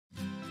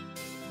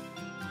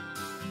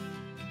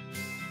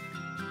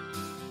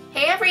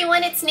Hey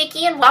everyone, it's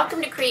Nikki and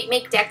welcome to Create,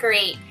 Make,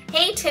 Decorate.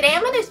 Hey, today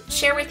I'm going to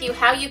share with you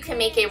how you can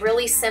make a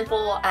really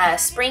simple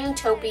spring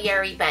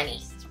topiary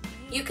bunny.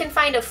 You can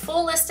find a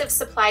full list of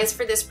supplies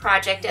for this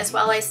project as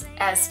well as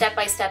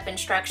step-by-step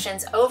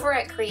instructions over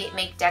at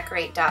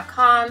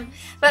createmakedecorate.com.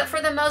 But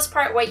for the most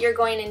part, what you're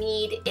going to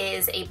need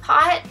is a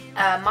pot,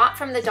 a mop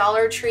from the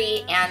Dollar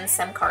Tree, and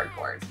some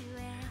cardboard.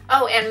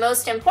 Oh, and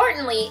most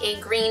importantly, a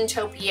green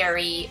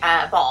topiary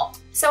ball.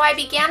 So I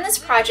began this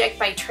project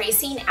by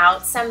tracing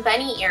out some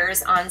bunny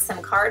ears on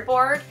some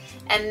cardboard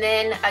and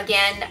then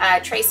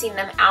again tracing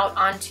them out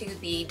onto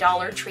the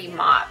Dollar Tree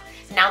mop.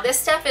 Now this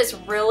stuff is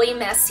really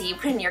messy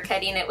when you're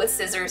cutting it with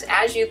scissors.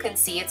 As you can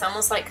see, it's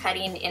almost like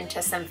cutting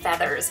into some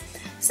feathers.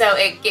 So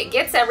it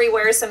gets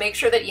everywhere, so make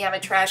sure that you have a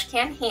trash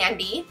can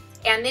handy.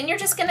 And then you're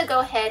just gonna go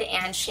ahead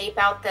and shape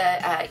out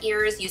the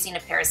ears using a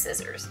pair of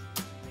scissors.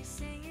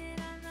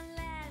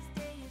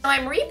 So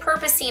I'm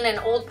repurposing an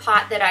old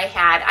pot that I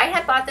had. I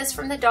had bought this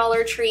from the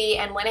Dollar Tree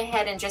and went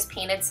ahead and just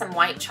painted some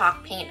white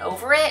chalk paint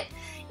over it.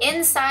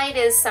 Inside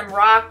is some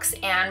rocks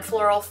and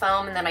floral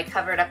foam, and then I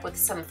covered up with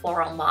some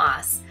floral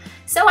moss.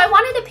 So I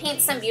wanted to paint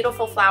some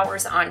beautiful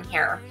flowers on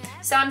here.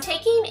 So I'm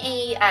taking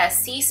a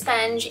sea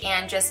sponge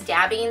and just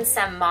dabbing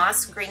some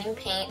moss green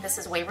paint, this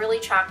is Waverly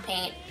chalk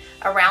paint,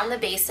 around the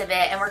base of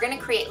it, and we're going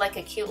to create like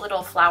a cute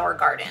little flower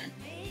garden.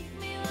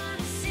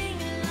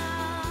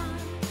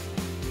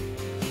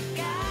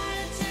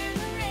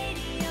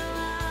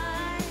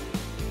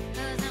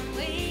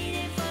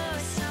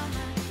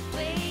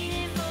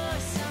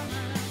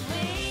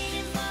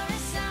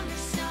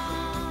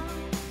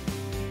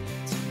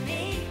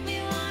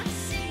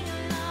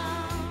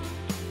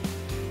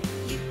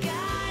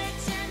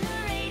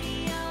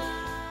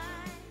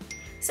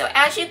 So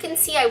as you can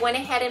see, I went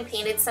ahead and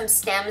painted some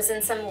stems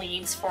and some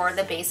leaves for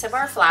the base of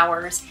our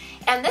flowers.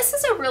 And this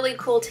is a really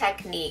cool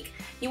technique.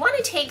 You want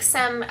to take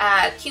some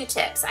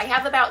Q-tips. I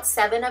have about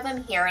 7 of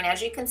them here, and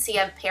as you can see,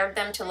 I've paired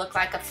them to look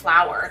like a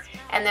flower.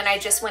 And then I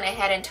just went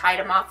ahead and tied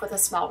them off with a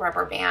small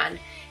rubber band.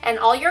 And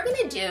all you're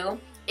going to do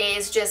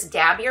is just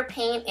dab your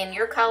paint in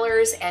your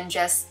colors and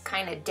just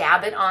kind of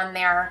dab it on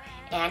there.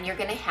 And you're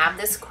going to have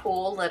this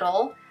cool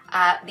little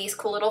these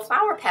cool little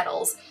flower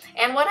petals.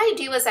 And what I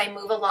do as I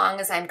move along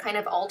is I'm kind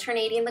of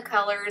alternating the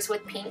colors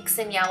with pinks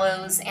and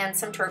yellows and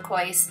some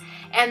turquoise,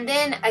 and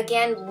then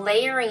again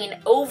layering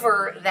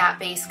over that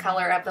base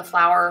color of the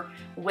flower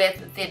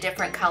with the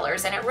different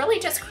colors, and it really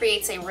just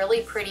creates a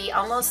really pretty,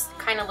 almost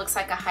kind of looks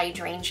like a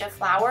hydrangea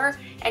flower,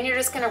 and you're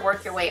just going to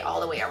work your way all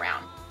the way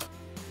around.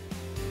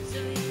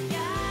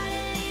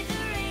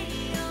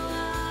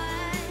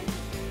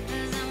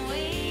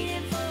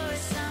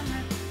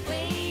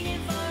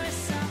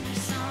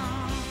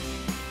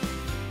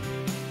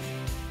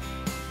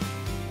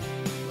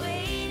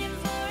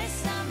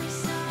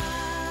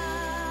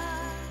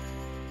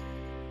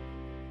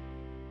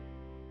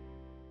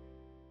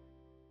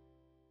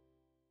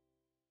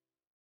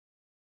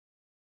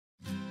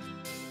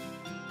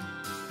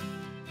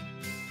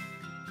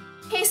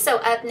 Okay, so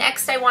up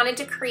next I wanted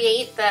to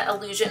create the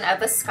illusion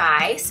of a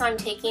sky, so I'm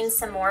taking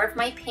some more of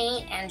my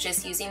paint and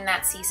just using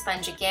that sea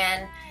sponge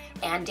again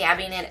and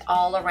dabbing it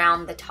all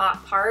around the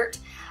top part.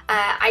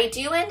 I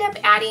do end up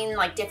adding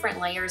like different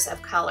layers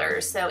of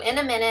colors, so in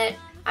a minute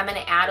I'm going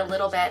to add a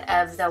little bit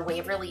of the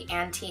Waverly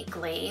Antique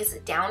Glaze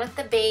down at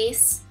the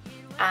base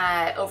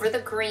over the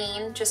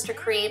green, just to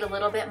create a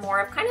little bit more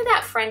of kind of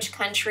that French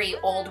country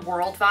old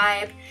world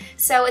vibe.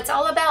 So it's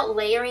all about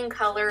layering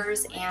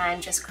colors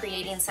and just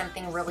creating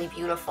something really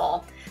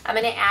beautiful. I'm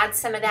going to add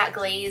some of that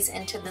glaze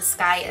into the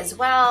sky as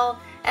well,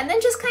 and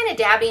then just kind of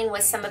dabbing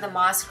with some of the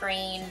moss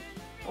green,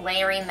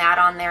 layering that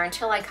on there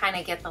until I kind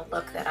of get the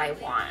look that I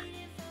want.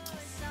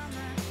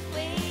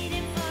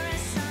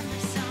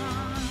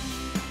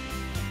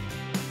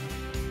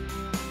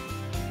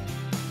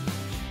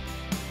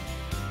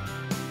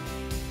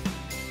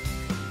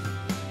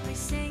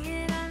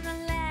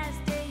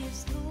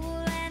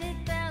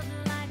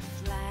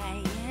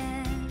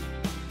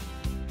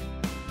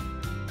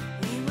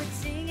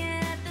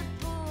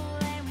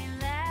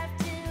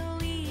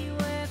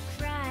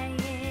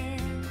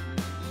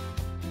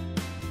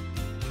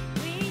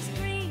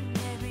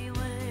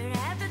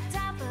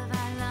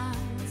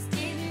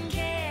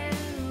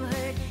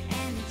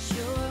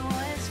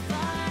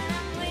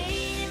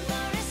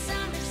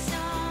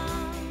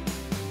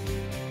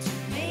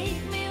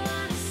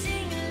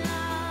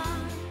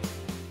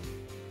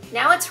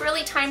 Now it's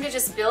really time to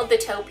just build the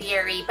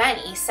topiary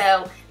bunny.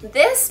 So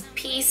this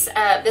piece,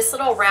 this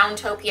little round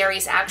topiary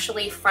is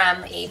actually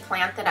from a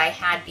plant that I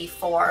had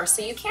before.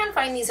 So you can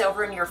find these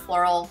over in your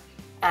floral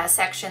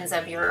sections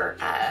of your,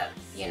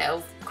 you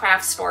know,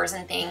 craft stores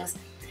and things.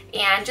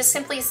 And just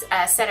simply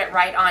set it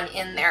right on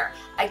in there.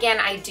 Again,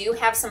 I do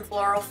have some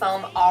floral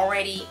foam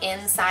already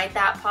inside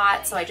that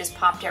pot, so I just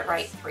popped it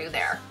right through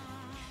there.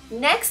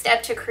 Next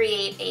up, to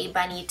create a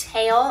bunny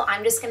tail,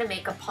 I'm just going to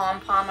make a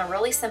pom-pom, a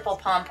really simple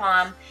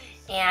pom-pom.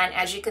 And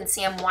as you can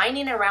see, I'm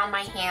winding around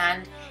my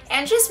hand,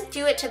 and just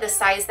do it to the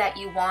size that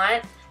you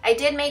want. I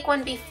did make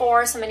one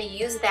before, so I'm going to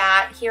use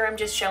that. Here I'm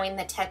just showing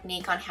the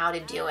technique on how to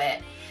do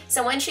it.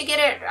 So once you get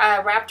it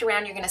wrapped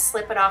around, you're going to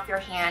slip it off your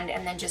hand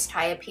and then just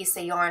tie a piece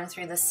of yarn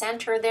through the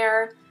center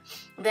there.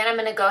 Then I'm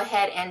going to go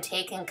ahead and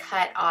take and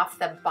cut off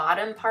the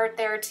bottom part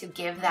there to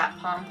give that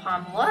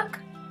pom-pom look.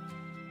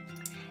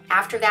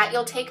 After that,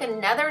 you'll take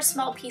another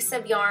small piece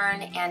of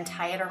yarn and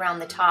tie it around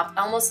the top,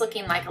 almost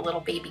looking like a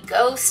little baby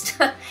ghost.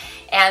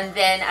 And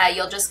then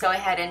you'll just go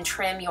ahead and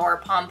trim your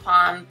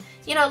pom-pom,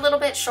 you know, a little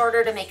bit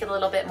shorter to make it a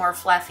little bit more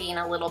fluffy and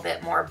a little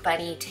bit more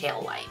bunny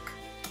tail-like.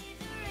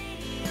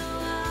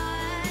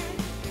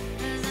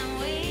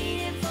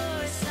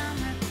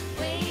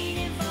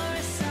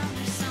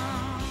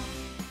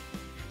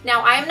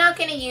 Now I'm not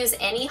going to use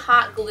any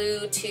hot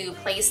glue to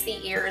place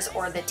the ears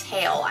or the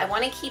tail. I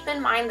want to keep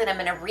in mind that I'm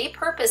going to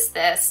repurpose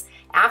this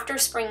after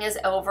spring is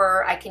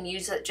over. I can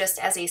use it just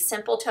as a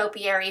simple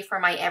topiary for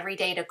my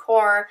everyday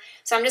decor.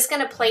 So I'm just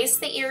going to place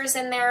the ears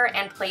in there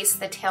and place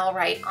the tail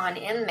right on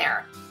in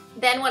there.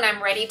 Then when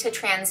I'm ready to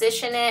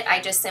transition it,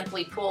 I just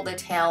simply pull the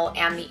tail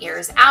and the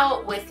ears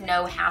out with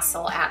no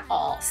hassle at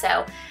all.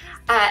 So,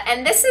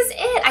 and this is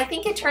it. I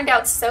think it turned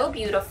out so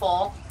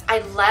beautiful. I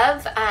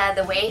love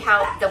the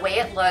way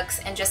it looks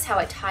and just how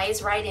it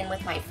ties right in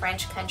with my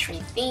French country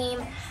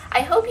theme. I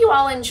hope you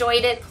all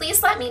enjoyed it.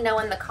 Please let me know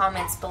in the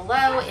comments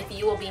below if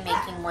you will be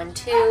making one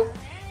too.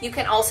 You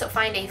can also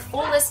find a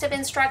full list of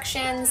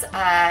instructions,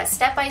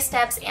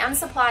 step-by-steps, and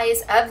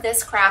supplies of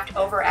this craft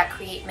over at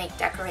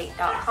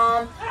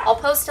createmakedecorate.com. I'll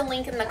post a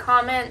link in the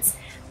comments.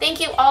 Thank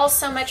you all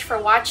so much for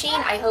watching.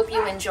 I hope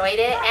you enjoyed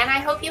it, and I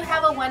hope you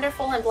have a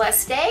wonderful and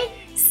blessed day.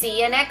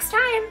 See you next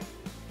time.